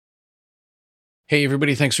Hey,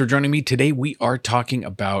 everybody, thanks for joining me. Today, we are talking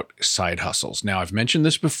about side hustles. Now, I've mentioned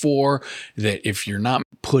this before that if you're not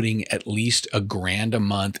putting at least a grand a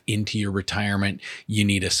month into your retirement, you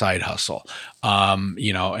need a side hustle.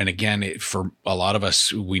 And again, for a lot of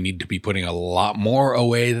us, we need to be putting a lot more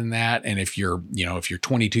away than that. And if you're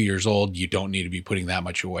 22 years old, you don't need to be putting that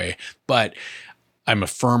much away. But I'm a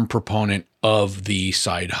firm proponent of the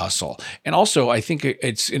side hustle. And also, I think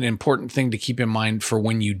it's an important thing to keep in mind for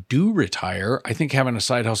when you do retire. I think having a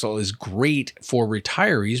side hustle is great for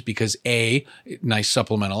retirees because A, nice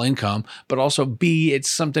supplemental income, but also B, it's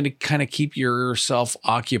something to kind of keep yourself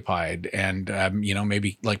occupied and,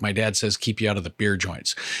 maybe like my dad says, keep you out of the beer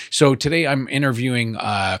joints. So today I'm interviewing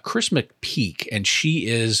Chris McPeak, and she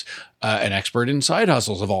is an expert in side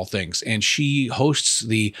hustles of all things. And she hosts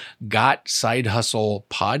the Got Side Hustle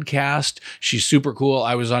podcast. She's super cool.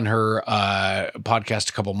 I was on her podcast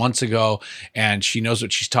a couple months ago, and she knows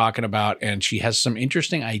what she's talking about, and she has some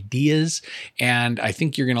interesting ideas, and I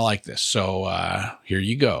think you're going to like this. So here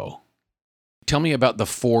you go. Tell me about the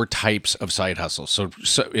four types of side hustles. So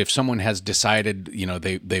if someone has decided,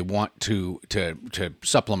 they want to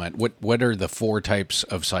supplement, what are the four types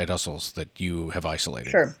of side hustles that you have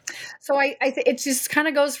isolated? Sure. So I think it just kind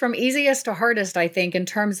of goes from easiest to hardest, I think, in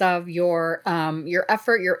terms of your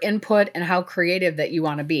effort, your input, and how creative that you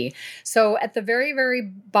want to be. So at the very, very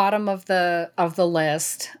bottom of the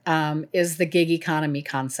list is the gig economy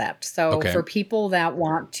concept. So Okay. for people that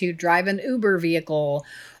want to drive an Uber vehicle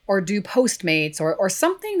or do Postmates or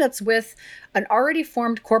something that's with an already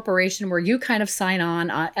formed corporation where you kind of sign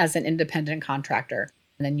on as an independent contractor.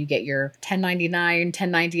 And then you get your 1099,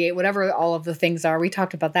 1098, whatever all of the things are. We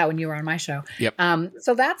talked about that when you were on my show. Yep.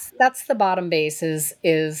 So that's the bottom base is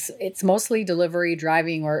it's mostly delivery,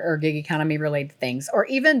 driving, or gig economy related things, or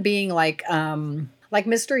even being like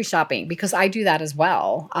mystery shopping, because I do that as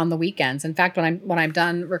well on the weekends. In fact, when I'm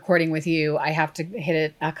done recording with you, I have to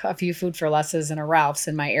hit a few Food for Lesses and a Ralph's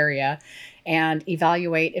in my area and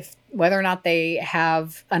evaluate whether or not they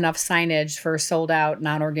have enough signage for sold out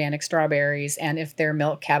non-organic strawberries and if their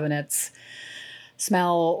milk cabinets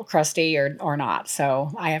smell crusty or not.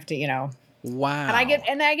 So I have to, Wow.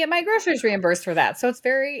 And I get my groceries reimbursed for that. So it's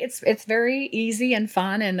very easy and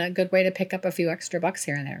fun and a good way to pick up a few extra bucks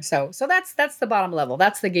here and there. So that's the bottom level.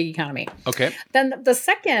 That's the gig economy. Okay. Then the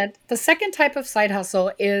second type of side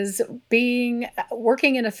hustle is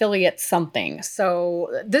working in affiliate something.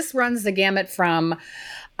 So this runs the gamut from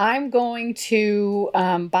I'm going to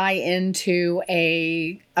buy into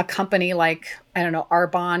a company like, I don't know,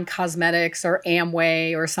 Arbonne Cosmetics or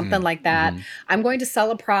Amway or something like that. Mm-hmm. I'm going to sell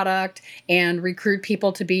a product and recruit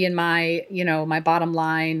people to be in my, my bottom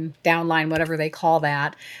line, downline, whatever they call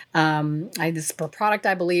that. This is a product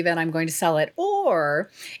I believe in, I'm going to sell it. Or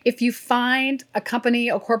if you find a company,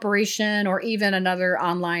 a corporation, or even another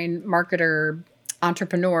online marketer,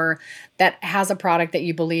 entrepreneur that has a product that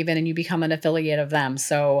you believe in and you become an affiliate of them.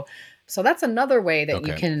 So that's another way that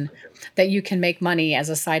you can make money as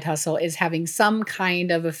a side hustle, is having some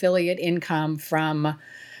kind of affiliate income from,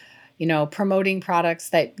 promoting products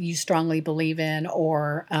that you strongly believe in,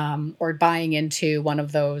 or buying into one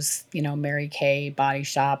of those, Mary Kay, Body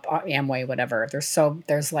Shop, Amway, whatever.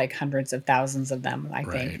 There's like hundreds of thousands of them, I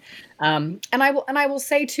think. And I will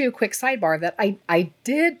say too, quick sidebar, that I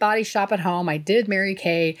did Body Shop at home. I did Mary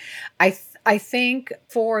Kay. I think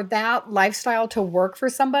for that lifestyle to work for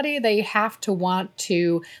somebody, they have to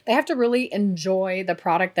really enjoy the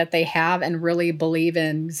product that they have and really believe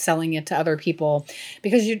in selling it to other people,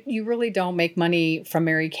 because you really don't make money from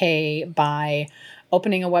Mary Kay by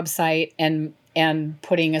opening a website and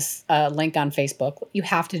putting a link on Facebook. You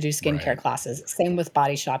have to do skincare classes. Same with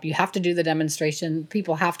Body Shop. You have to do the demonstration.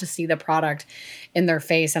 People have to see the product in their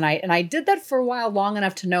face. And I did that for a while, long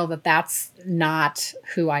enough to know that that's not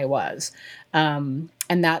who I was. And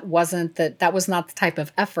that was not the type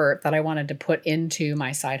of effort that I wanted to put into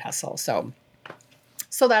my side hustle. So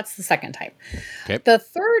that's the second type. Okay. The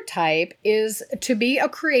third type is to be a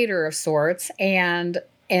creator of sorts, and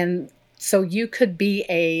so you could be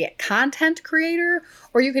a content creator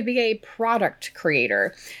or you could be a product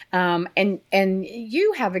creator. And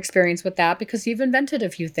you have experience with that because you've invented a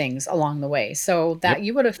few things along the way. So that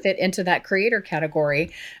you would have fit into that creator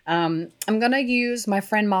category. I'm going to use my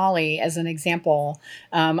friend Molly as an example.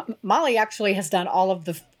 Molly actually has done all of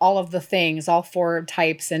the things, all four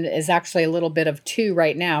types, and is actually a little bit of two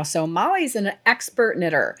right now. So Molly's an expert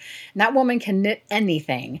knitter, and that woman can knit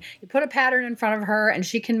anything. You put a pattern in front of her and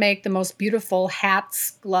she can make the most beautiful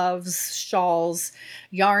hats, gloves, shawls,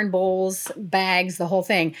 yarn bowls, bags, the whole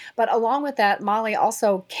thing. But along with that, Molly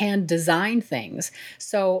also can design things.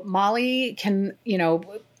 So Molly can,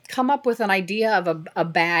 come up with an idea of a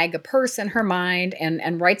bag, a purse in her mind,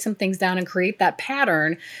 and write some things down and create that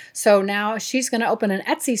pattern. So now she's going to open an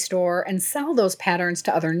Etsy store and sell those patterns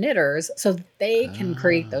to other knitters so that they can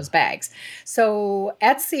create those bags. So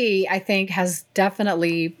Etsy, I think, has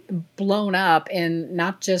definitely blown up in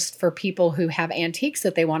not just for people who have antiques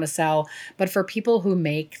that they want to sell, but for people who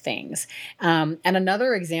make things. And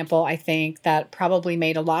another example, I think, that probably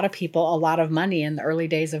made a lot of people a lot of money in the early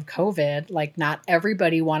days of COVID, like not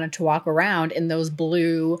everybody wanted to walk around in those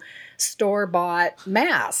blue store-bought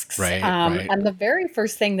masks. Right. And the very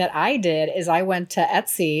first thing that I did is I went to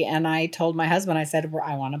Etsy and I told my husband, I said, well,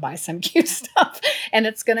 I want to buy some cute stuff and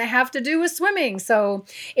it's going to have to do with swimming. So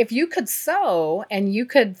if you could sew and you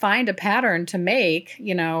could find a pattern to make,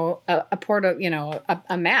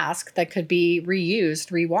 a mask that could be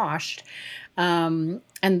reused, rewashed,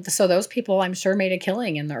 and so those people, I'm sure, made a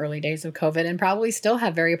killing in the early days of COVID and probably still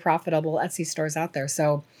have very profitable Etsy stores out there.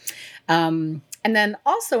 So, and then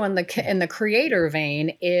also in the creator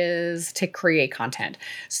vein is to create content.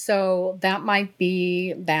 So that might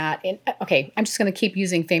be that. I'm just going to keep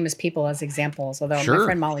using famous people as examples, although my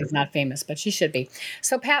friend Molly's not famous, but she should be.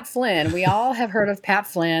 So Pat Flynn, we all have heard of Pat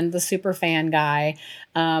Flynn, the super fan guy.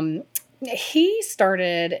 He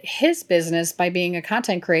started his business by being a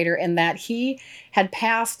content creator in that he had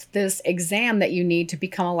passed this exam that you need to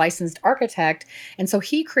become a licensed architect. And so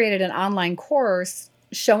he created an online course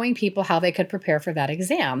showing people how they could prepare for that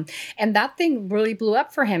exam. And that thing really blew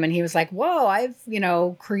up for him. And he was like, whoa, I've,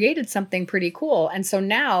 created something pretty cool. And so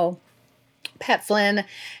now Pat Flynn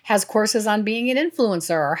has courses on being an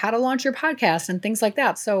influencer or how to launch your podcast and things like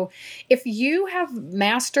that. So if you have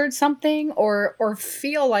mastered something or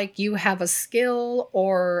feel like you have a skill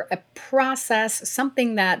or a process,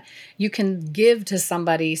 something that you can give to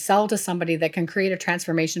somebody, sell to somebody that can create a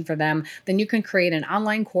transformation for them, then you can create an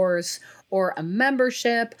online course or a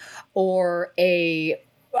membership or a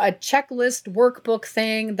checklist workbook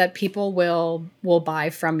thing that people will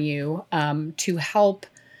buy from you to help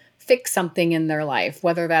fix something in their life,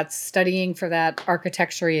 whether that's studying for that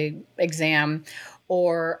architecture exam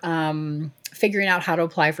or figuring out how to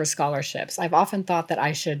apply for scholarships. I've often thought that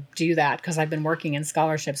I should do that because I've been working in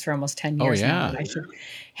scholarships for almost 10 years now. And I should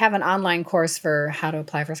have an online course for how to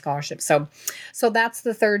apply for scholarships. So that's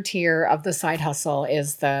the third tier of the side hustle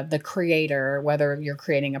is the creator, whether you're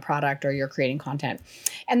creating a product or you're creating content.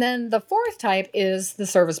 And then the fourth type is the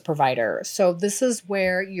service provider. So this is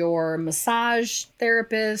where your massage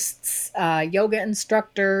therapists, yoga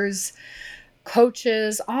instructors,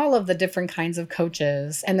 coaches, all of the different kinds of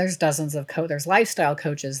coaches. And there's dozens of there's lifestyle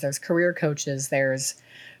coaches, there's career coaches, there's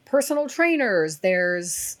personal trainers,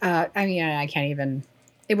 there's, I can't even,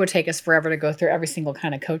 it would take us forever to go through every single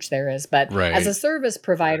kind of coach there is. But as a service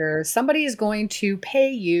provider, somebody is going to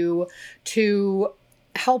pay you to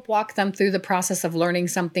help walk them through the process of learning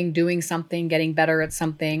something, doing something, getting better at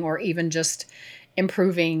something, or even just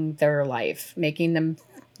improving their life, making them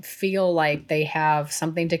feel like they have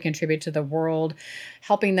something to contribute to the world,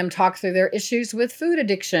 helping them talk through their issues with food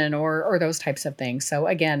addiction or those types of things. So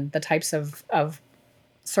again, the types of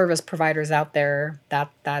service providers out there,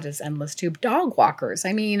 that is endless too. Dog walkers.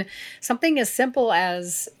 I mean, something as simple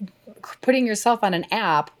as putting yourself on an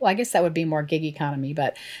app. Well, I guess that would be more gig economy,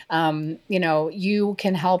 but you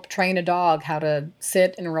can help train a dog how to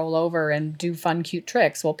sit and roll over and do fun, cute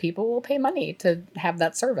tricks. Well, people will pay money to have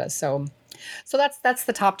that service. So that's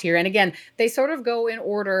the top tier. And again, they sort of go in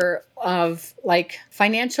order of like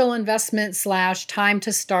financial investment / time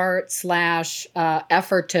to start /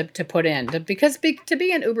 effort to put in. Because to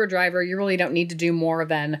be an Uber driver, you really don't need to do more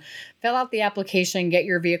than fill out the application, get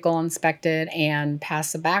your vehicle inspected, and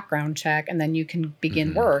pass a background check, and then you can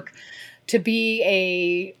begin work. To be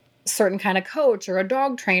a certain kind of coach or a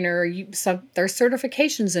dog trainer, there's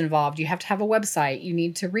certifications involved. You have to have a website. You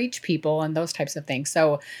need to reach people and those types of things.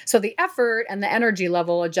 So the effort and the energy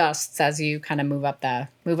level adjusts as you kind of move up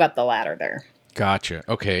the ladder there. Gotcha.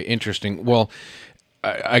 Okay, interesting. Well,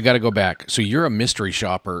 I got to go back. So you're a mystery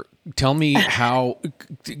shopper. Tell me how.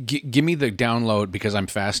 Give me the download because I'm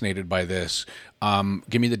fascinated by this.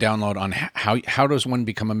 Give me the download on how does one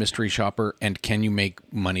become a mystery shopper, and can you make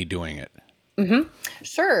money doing it? Mm-hmm.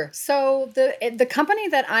 Sure. So the company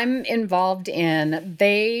that I'm involved in,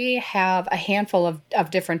 they have a handful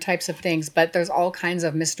of different types of things, but there's all kinds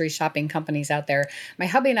of mystery shopping companies out there. My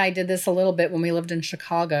hubby and I did this a little bit when we lived in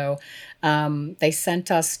Chicago. They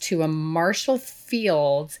sent us to a Marshall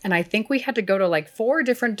Field's, and I think we had to go to like 4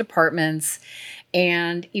 different departments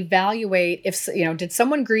and evaluate if, did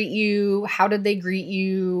someone greet you? How did they greet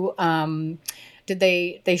you? Did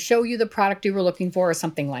they show you the product you were looking for or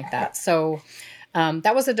something like that? So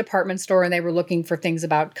That was a department store, and they were looking for things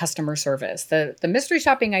about customer service. The mystery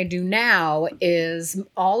shopping I do now is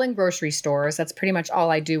all in grocery stores. That's pretty much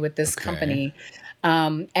all I do with this Okay. company.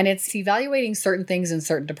 And it's evaluating certain things in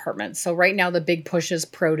certain departments. So right now, the big push is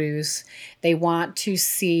produce. They want to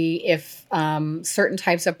see if certain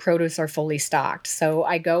types of produce are fully stocked. So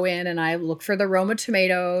I go in and I look for the Roma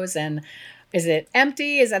tomatoes, and is it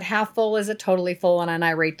empty? Is it half full? Is it totally full? And then I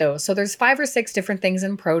rate those. So there's 5 or 6 different things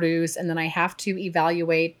in produce, and then I have to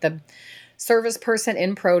evaluate the service person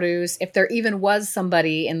in produce. If there even was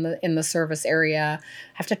somebody in the service area, I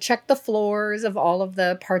have to check the floors of all of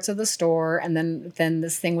the parts of the store. And then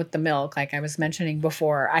this thing with the milk, like I was mentioning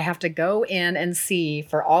before, I have to go in and see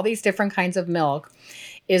for all these different kinds of milk,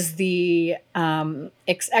 is the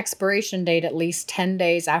expiration date at least 10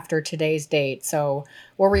 days after today's date. So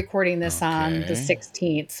we're recording this on the Okay.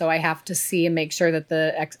 16th. So I have to see and make sure that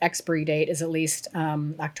the expiry date is at least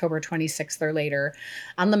October 26th or later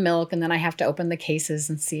on the milk. And then I have to open the cases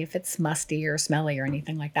and see if it's musty or smelly or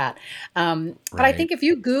anything like that. But I Right. think if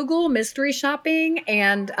you Google mystery shopping,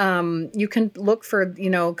 and you can look for,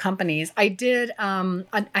 companies. I did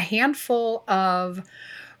a handful of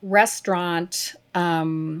restaurant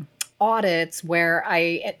audits where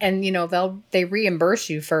they reimburse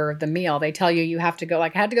you for the meal. They tell you have to go,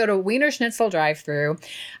 like I had to go to Wiener Schnitzel drive-through.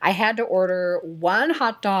 I had to order 1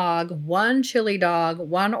 hot dog, 1 chili dog,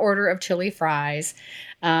 1 order of chili fries.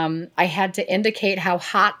 I had to indicate how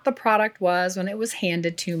hot the product was when it was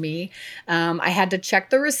handed to me. I had to check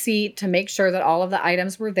the receipt to make sure that all of the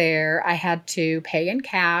items were there. I had to pay in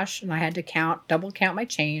cash, and I had to double count my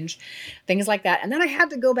change, things like that. And then I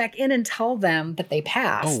had to go back in and tell them that they Oh,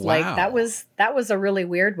 passed. Like wow. that was a really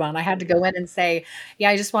weird one. I had to go in and say,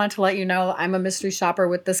 yeah, I just wanted to let you know I'm a mystery shopper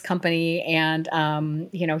with this company, and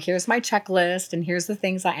here's my checklist, and here's the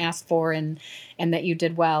things I asked for, and that you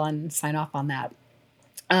did well, and sign off on that.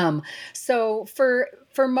 Um, so for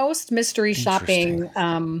most mystery Interesting.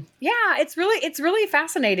 shopping, yeah, it's really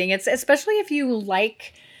fascinating. It's especially if you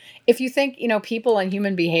think, people and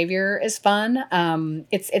human behavior is fun.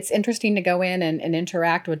 It's interesting to go in and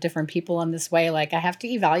interact with different people in this way. Like I have to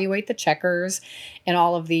evaluate the checkers in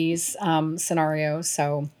all of these scenarios.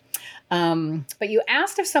 So but you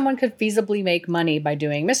asked if someone could feasibly make money by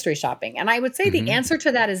doing mystery shopping. And I would say the Hmm. answer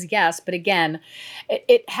to that is yes. But again,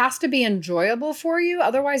 it has to be enjoyable for you.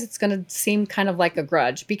 Otherwise, it's going to seem kind of like a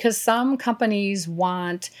grudge, because some companies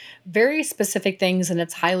want very specific things and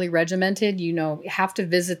it's highly regimented. You have to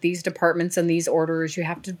visit these departments and these orders. You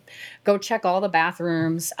have to go check all the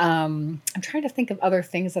bathrooms. I'm trying to think of other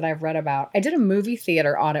things that I've read about. I did a movie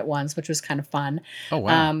theater audit once, which was kind of fun. Oh,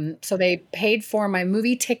 wow. So they paid for my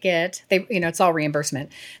movie ticket. It's all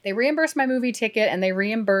reimbursement. They reimbursed my movie ticket, and they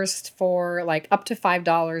reimbursed for like up to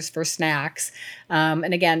 $5 for snacks.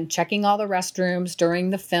 And again, checking all the restrooms during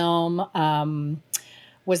the film.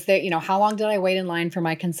 Was there, how long did I wait in line for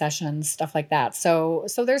my concessions, stuff like that. So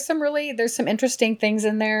there's some interesting things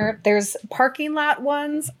in there. There's parking lot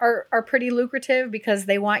ones are pretty lucrative because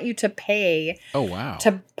they want you to pay Oh, wow.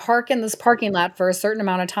 to park in this parking lot for a certain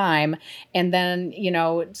amount of time, and then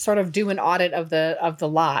sort of do an audit of the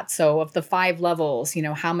lot. So of the 5 levels,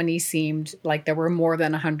 how many seemed like there were more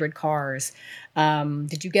than 100 cars.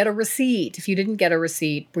 Did you get a receipt? If you didn't get a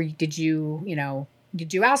receipt, did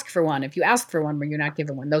you ask for one? If you asked for one, were you not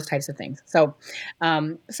given one? Those types of things. So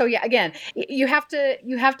yeah, again, you have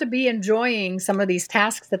to be enjoying some of these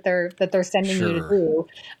tasks that they're sending you to Sure. do,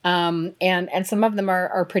 and some of them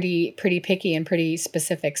are pretty picky and pretty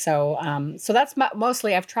specific. So that's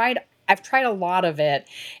mostly I've tried a lot of it,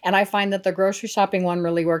 and I find that the grocery shopping one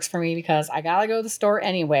really works for me because I gotta go to the store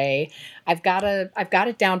anyway. I've got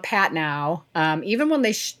it down pat now. Even when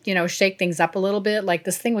they shake things up a little bit, like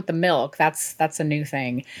this thing with the milk, that's a new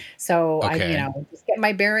thing. So I Okay. just get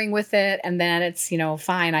my bearing with it, and then it's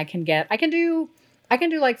fine. I can do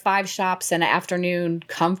like 5 shops in an afternoon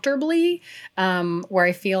comfortably, where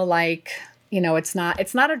I feel like it's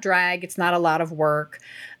not a drag, it's not a lot of work.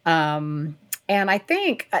 And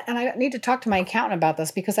I need to talk to my accountant about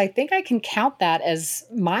this because I think I can count that as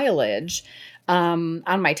mileage on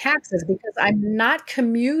my taxes because I'm not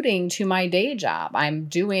commuting to my day job. Oh,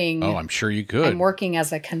 I'm sure you I'm could. working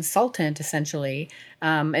as a consultant essentially,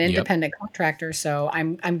 an Yep. independent contractor. So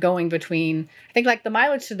I'm going between. I think like the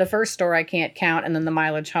mileage to the first store I can't count, and then the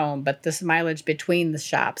mileage home. But this mileage between the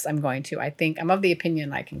shops I'm going to. I think I'm of the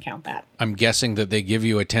opinion I can count that. I'm guessing that they give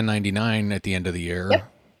you a 1099 at the end of the year.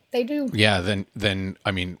 Yep, they do. Yeah, then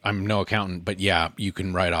I mean, I'm no accountant, but yeah, you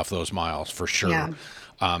can write off those miles for sure. Yeah.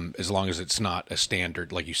 As long as it's not a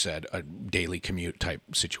standard, like you said, a daily commute type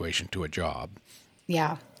situation to a job.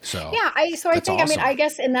 Yeah. So Yeah, I that's think, I mean, awesome. I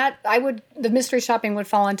guess in that the mystery shopping would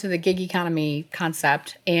fall into the gig economy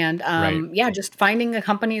concept. And Right. yeah, just finding a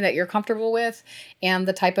company that you're comfortable with and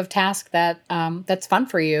the type of task that that's fun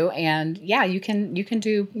for you. And yeah, you can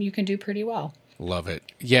do pretty well. Love it.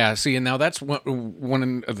 Yeah. See, and now that's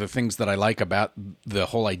one of the things that I like about the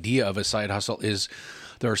whole idea of a side hustle is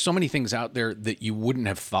there are so many things out there that you wouldn't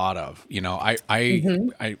have thought of. You know, Hmm.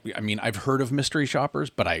 I mean, I've heard of mystery shoppers,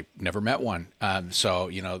 but I never met one. So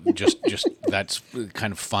you know, just that's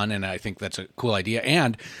kind of fun, and I think that's a cool idea.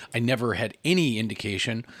 And I never had any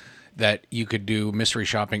indication that you could do mystery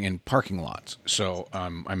shopping in parking lots. So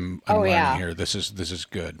I'm Oh learning yeah. here. This is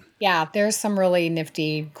good. Yeah, there's some really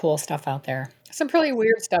nifty, cool stuff out there. Some pretty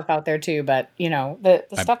weird stuff out there too, but the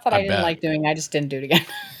stuff that I I didn't bet. like doing, I just didn't do it again.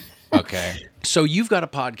 Okay. So you've got a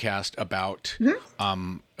podcast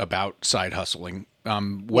Mhm. about side hustling.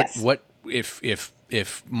 Yes. What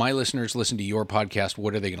if my listeners listen to your podcast,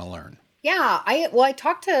 what are they going to learn? Yeah, I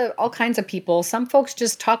talk to all kinds of people. Some folks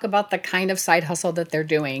just talk about the kind of side hustle that they're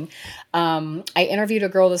doing. I interviewed a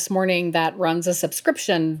girl this morning that runs a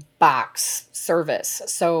subscription box service.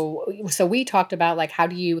 So we talked about like how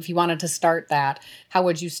do you if you wanted to start that, how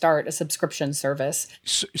would you start a subscription service?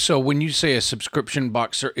 So when you say a subscription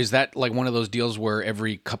box, is that like one of those deals where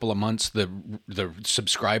every couple of months the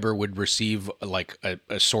subscriber would receive like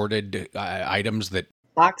assorted items that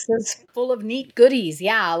Boxes full of neat goodies.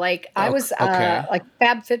 Yeah, like I was okay. like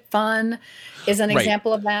FabFitFun is an Right.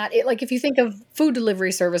 example of that. Like if you think of food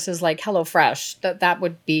delivery services like HelloFresh, that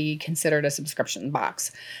would be considered a subscription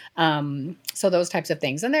box. So those types of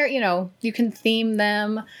things. And you can theme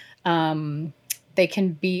them. Um, they can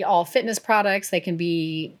be all fitness products, they can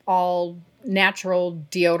be all natural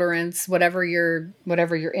deodorants, whatever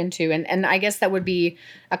you're into. And I guess that would be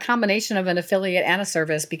a combination of an affiliate and a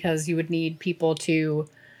service because you would need people to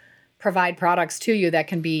provide products to you that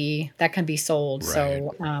can be sold. Right.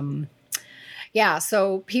 Yeah,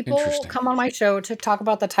 so people Interesting. come on my show to talk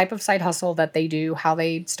about the type of side hustle that they do, how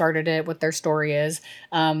they started it, what their story is.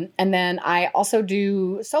 And then I also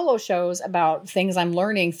do solo shows about things I'm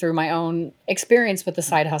learning through my own experience with the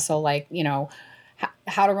side hustle, like,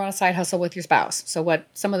 how to run a side hustle with your spouse. So what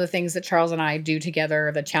some of the things that Charles and I do together,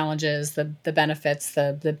 the challenges, the benefits,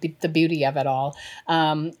 the beauty of it all.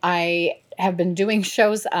 I have been doing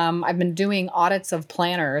shows. I've been doing audits of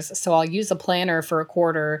planners. So I'll use a planner for a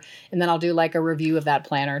quarter and then I'll do like a review of that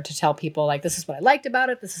planner to tell people like, this is what I liked about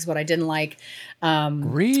it. This is what I didn't like. And I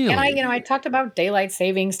Really? talked about daylight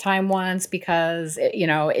savings time once because,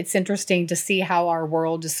 it's interesting to see how our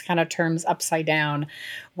world just kind of turns upside down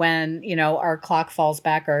when, our clock falls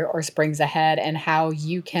back or springs ahead and how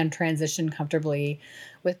you can transition comfortably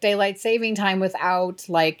with daylight saving time without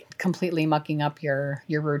like completely mucking up your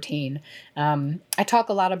routine. I talk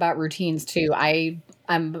a lot about routines too. I'm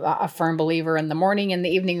a firm believer in the morning and the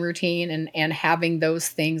evening routine and having those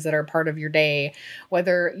things that are part of your day,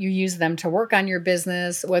 whether you use them to work on your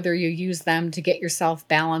business, whether you use them to get yourself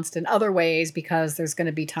balanced in other ways, because there's going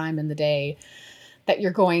to be time in the day that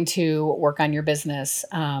you're going to work on your business.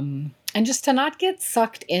 And just to not get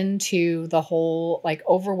sucked into the whole like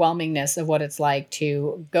overwhelmingness of what it's like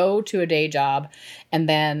to go to a day job and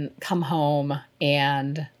then come home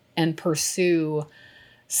and pursue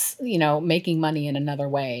making money in another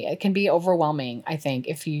way. It can be overwhelming, I think,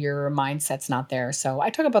 if your mindset's not there. So I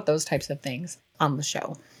talk about those types of things on the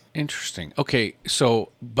show. Interesting. Okay,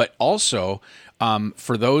 so but also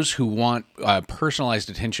for those who want personalized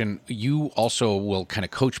attention, you also will kind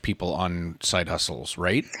of coach people on side hustles,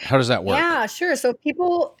 right? How does that work? Yeah, sure. So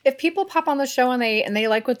if people pop on the show and they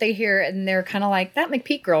like what they hear and they're kind of like that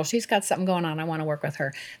McPeak girl, she's got something going on. I want to work with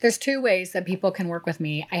her. There's two ways that people can work with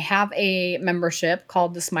me. I have a membership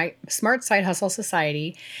called the Smart Side Hustle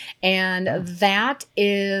Society, and Oh, that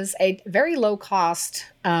is a very low cost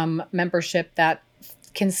membership that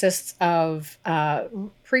consists of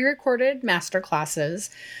pre-recorded master classes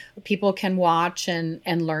people can watch and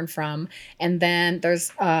learn from, and then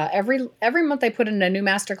there's every month I put in a new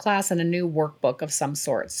master class and a new workbook of some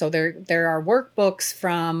sort. So there are workbooks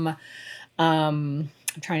from I'm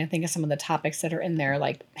trying to think of some of the topics that are in there,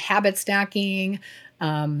 like habit stacking,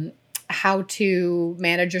 um, how to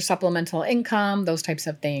manage your supplemental income, those types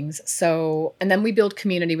of things. So, and then we build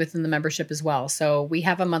community within the membership as well. So we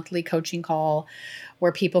have a monthly coaching call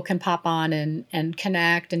where people can pop on and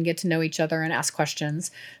connect and get to know each other and ask questions.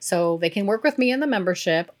 So they can work with me in the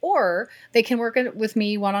membership, or they can work with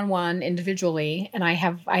me one-on-one individually. And I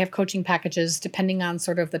have coaching packages depending on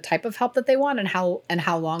sort of the type of help that they want and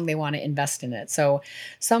how long they want to invest in it. So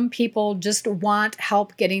some people just want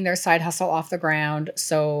help getting their side hustle off the ground.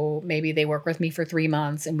 So maybe maybe they work with me for 3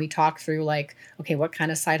 months and we talk through like, okay, what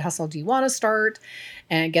kind of side hustle do you want to start,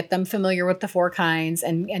 and get them familiar with the 4 kinds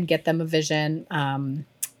and get them a vision.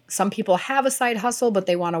 Some people have a side hustle, but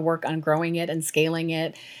they want to work on growing it and scaling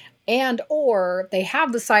it. And or they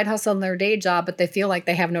have the side hustle in their day job, but they feel like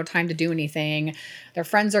they have no time to do anything. Their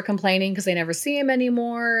friends are complaining because they never see them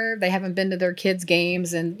anymore. They haven't been to their kids'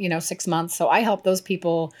 games in 6 months. So I help those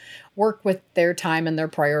people work with their time and their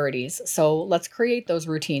priorities. So let's create those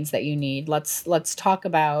routines that you need. Let's talk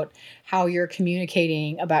about how you're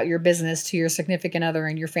communicating about your business to your significant other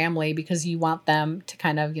and your family, because you want them to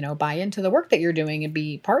kind of, buy into the work that you're doing and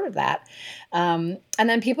be part of that. And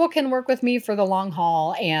then people can work with me for the long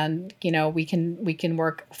haul, and we can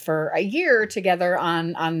work for a year together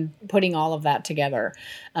on putting all of that together.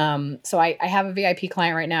 So I have a VIP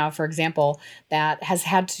client right now, for example, that has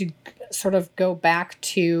had to sort of go back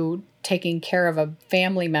to taking care of a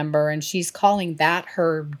family member, and she's calling that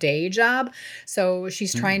her day job. So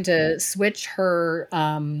she's trying to switch her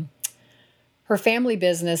family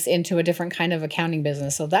business into a different kind of accounting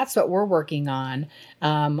business. So that's what we're working on,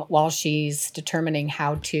 while she's determining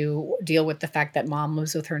how to deal with the fact that mom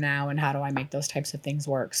lives with her now, and how do I make those types of things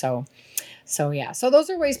work. So yeah. So those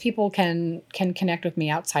are ways people can connect with me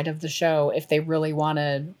outside of the show if they really want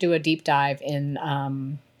to do a deep dive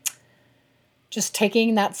in just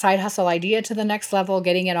taking that side hustle idea to the next level,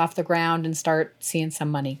 getting it off the ground, and start seeing some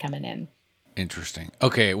money coming in. Interesting.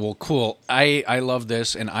 Okay, well, cool. I love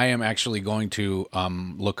this, and I am actually going to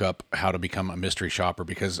look up how to become a mystery shopper,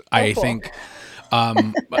 because I think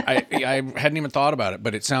I hadn't even thought about it,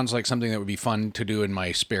 but it sounds like something that would be fun to do in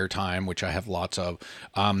my spare time, which I have lots of.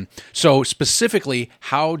 So specifically,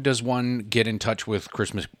 how does one get in touch with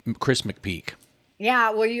Chris McPeak?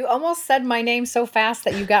 Yeah, well, you almost said my name so fast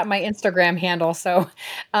that you got my Instagram handle. So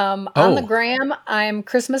on the gram, I'm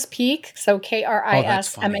Christmas Peak, so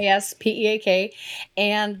KrisMasPeak.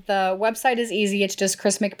 And the website is easy. It's just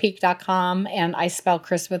chrismcpeak.com, and I spell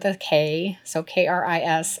Chris with a K, so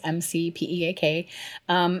KrisMcPeak.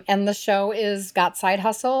 And the show is Got Side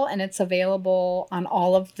Hustle, and it's available on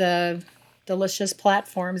all of the delicious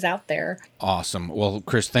platforms out there. Awesome. Well,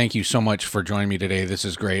 Chris, thank you so much for joining me today. This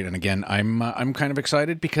is great. And again, I'm kind of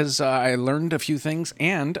excited because I learned a few things,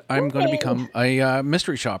 and I'm going to become a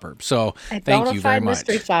mystery shopper. So thank you very much.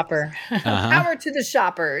 Mystery shopper. Power to the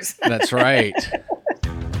shoppers. That's right.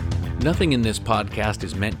 Nothing in this podcast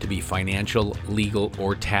is meant to be financial, legal,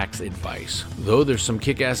 or tax advice. Though there's some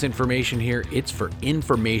kick-ass information here, it's for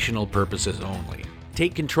informational purposes only.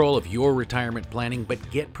 Take control of your retirement planning, but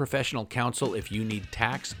get professional counsel if you need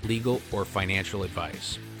tax, legal, or financial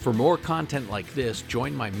advice. For more content like this,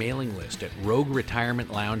 join my mailing list at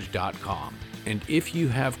rogueretirementlounge.com. And if you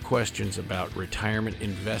have questions about retirement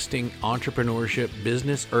investing, entrepreneurship,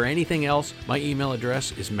 business, or anything else, my email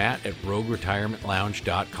address is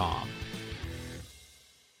matt@rogueretirementlounge.com.